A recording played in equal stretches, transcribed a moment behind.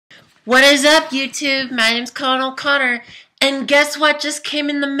What is up, YouTube? My name's Colonel Connor, and guess what just came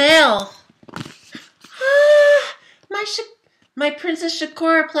in the mail? My Princess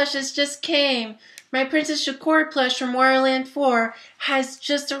Shokora plushes just came. My Princess Shokora plush from Wario Land 4 has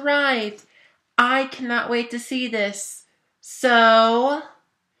just arrived. I cannot wait to see this. So,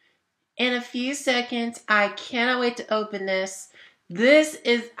 in a few seconds, I cannot wait to open this.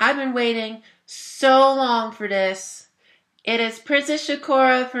 I've been waiting so long for this. It is Princess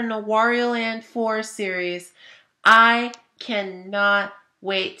Shokora from the Wario Land 4 series. I cannot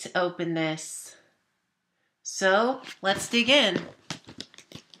wait to open this. So, let's dig in.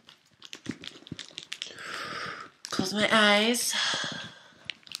 Close my eyes.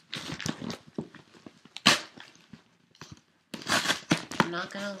 I'm not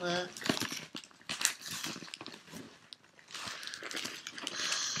gonna look.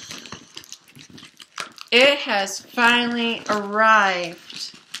 It has finally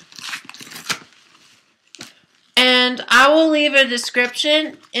arrived. And I will leave a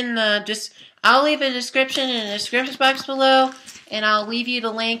description in the description box below, and I'll leave you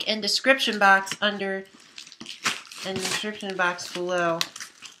the link in description box below.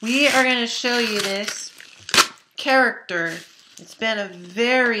 We are going to show you this character. It's been a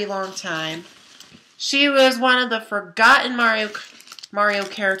very long time. She was one of the forgotten Mario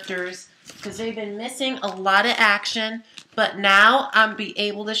characters because they've been missing a lot of action, but now I'll be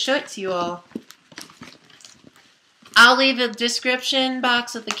able to show it to you all. I'll leave a description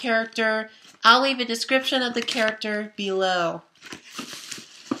box of the character. I'll leave a description of the character below.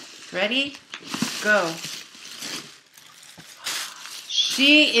 Ready? Go.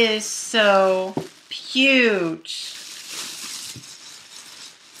 She is so huge.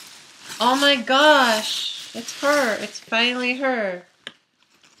 Oh my gosh. It's her. It's finally her.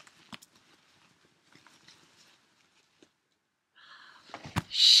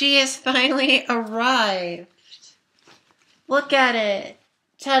 She has finally arrived. Look at it.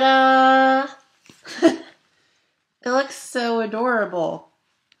 Ta-da! It looks so adorable.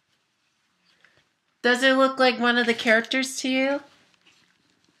 Does it look like one of the characters to you?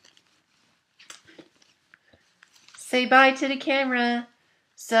 Say bye to the camera.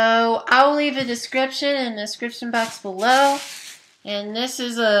 So, I'll leave a description in the description box below. And this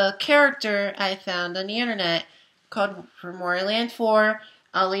is a character I found on the internet called from Wario Land 4.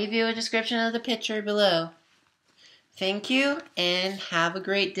 I'll leave you a description of the picture below. Thank you, and have a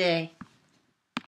great day.